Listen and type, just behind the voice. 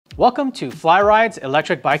Welcome to Flyride's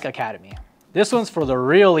Electric Bike Academy. This one's for the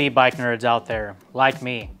real e-bike nerds out there, like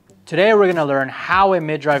me. Today we're gonna learn how a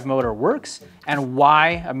mid-drive motor works and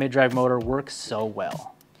why a mid-drive motor works so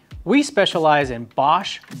well. We specialize in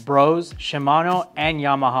Bosch, Bros, Shimano, and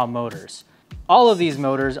Yamaha motors. All of these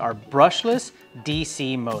motors are brushless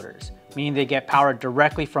DC motors, meaning they get power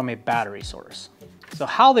directly from a battery source. So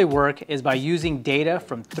how they work is by using data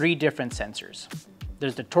from 3 different sensors.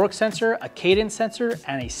 There's the torque sensor, a cadence sensor,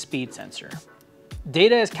 and a speed sensor.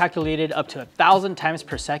 Data is calculated up to 1,000 times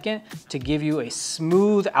per second to give you a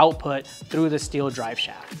smooth output through the steel drive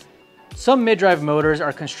shaft. Some mid-drive motors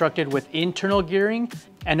are constructed with internal gearing,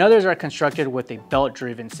 and others are constructed with a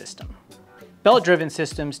belt-driven system. Belt-driven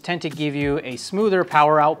systems tend to give you a smoother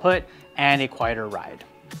power output and a quieter ride,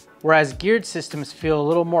 whereas geared systems feel a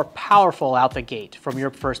little more powerful out the gate from your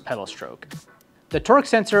first pedal stroke. The torque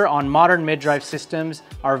sensor on modern mid-drive systems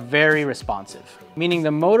are very responsive, meaning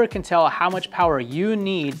the motor can tell how much power you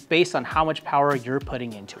need based on how much power you're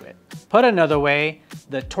putting into it. Put another way,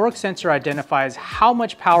 the torque sensor identifies how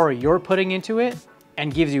much power you're putting into it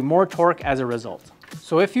and gives you more torque as a result.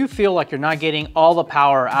 So if you feel like you're not getting all the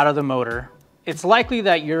power out of the motor, it's likely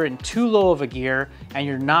that you're in too low of a gear and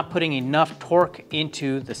you're not putting enough torque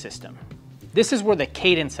into the system. This is where the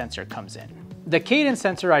cadence sensor comes in. The cadence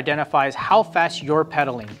sensor identifies how fast you're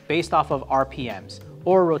pedaling based off of RPMs,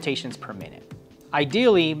 or rotations per minute.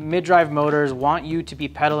 Ideally, mid-drive motors want you to be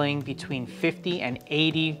pedaling between 50 and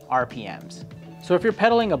 80 RPMs. So if you're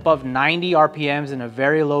pedaling above 90 RPMs in a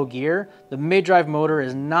very low gear, the mid-drive motor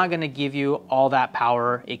is not going to give you all that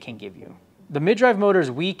power it can give you. The mid-drive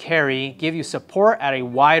motors we carry give you support at a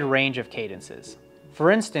wide range of cadences.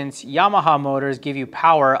 For instance, Yamaha motors give you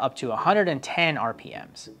power up to 110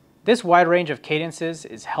 RPMs. This wide range of cadences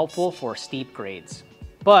is helpful for steep grades,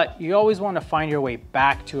 but you always want to find your way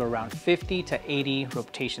back to around 50 to 80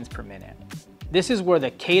 rotations per minute. This is where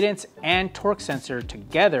the cadence and torque sensor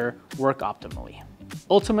together work optimally.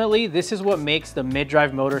 Ultimately, this is what makes the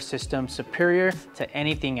mid-drive motor system superior to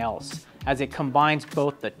anything else, as it combines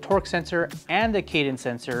both the torque sensor and the cadence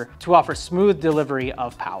sensor to offer smooth delivery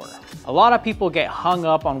of power. A lot of people get hung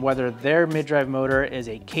up on whether their mid-drive motor is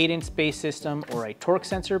a cadence-based system or a torque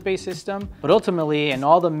sensor-based system, but ultimately in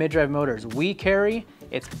all the mid-drive motors we carry,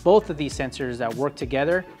 it's both of these sensors that work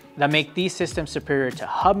together that make these systems superior to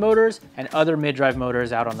hub motors and other mid-drive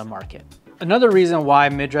motors out on the market. Another reason why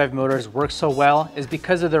mid-drive motors work so well is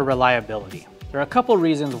because of their reliability. There are a couple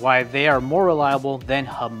reasons why they are more reliable than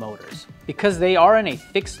hub motors. Because they are in a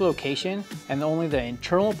fixed location and only the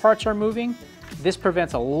internal parts are moving, this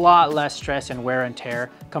prevents a lot less stress and wear and tear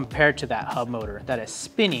compared to that hub motor that is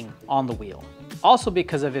spinning on the wheel. Also,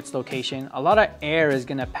 because of its location, a lot of air is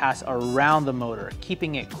going to pass around the motor,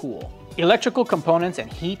 keeping it cool. Electrical components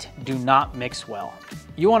and heat do not mix well.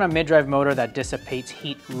 You want a mid-drive motor that dissipates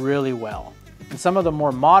heat really well. And some of the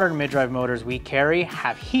more modern mid-drive motors we carry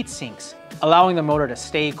have heat sinks, allowing the motor to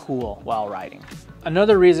stay cool while riding.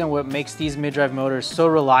 Another reason what makes these mid-drive motors so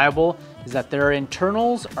reliable is that their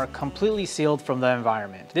internals are completely sealed from the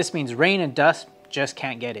environment. This means rain and dust just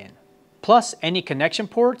can't get in. Plus, any connection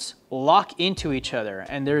ports lock into each other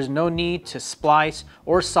and there's no need to splice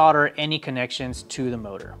or solder any connections to the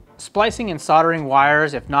motor. Splicing and soldering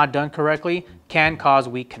wires, if not done correctly, can cause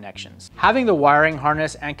weak connections. Having the wiring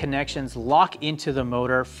harness and connections lock into the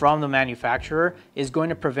motor from the manufacturer is going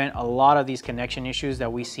to prevent a lot of these connection issues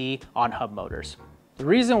that we see on hub motors. The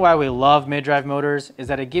reason why we love mid-drive motors is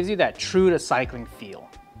that it gives you that true to cycling feel,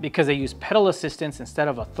 because they use pedal assistance instead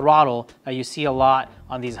of a throttle that you see a lot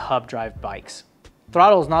on these hub drive bikes.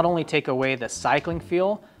 Throttles not only take away the cycling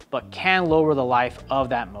feel, but can lower the life of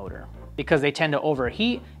that motor, because they tend to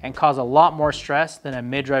overheat and cause a lot more stress than a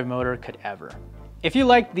mid-drive motor could ever. If you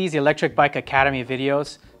like these Electric Bike Academy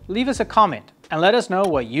videos, leave us a comment and let us know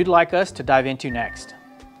what you'd like us to dive into next.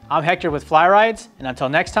 I'm Hector with Flyrides, and until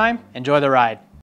next time, enjoy the ride.